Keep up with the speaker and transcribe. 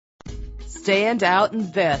Stand out in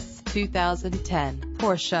this 2010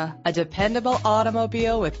 Porsche. A dependable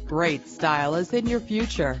automobile with great style is in your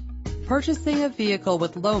future. Purchasing a vehicle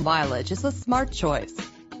with low mileage is a smart choice.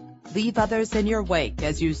 Leave others in your wake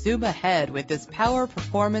as you zoom ahead with this power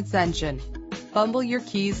performance engine. Fumble your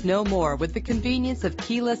keys no more with the convenience of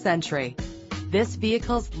keyless entry. This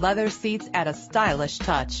vehicle's leather seats add a stylish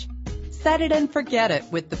touch. Set it and forget it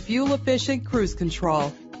with the fuel-efficient cruise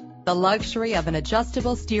control. The luxury of an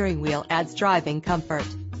adjustable steering wheel adds driving comfort.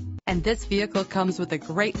 And this vehicle comes with a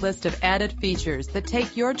great list of added features that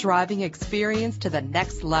take your driving experience to the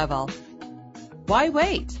next level. Why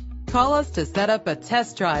wait? Call us to set up a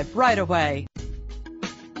test drive right away.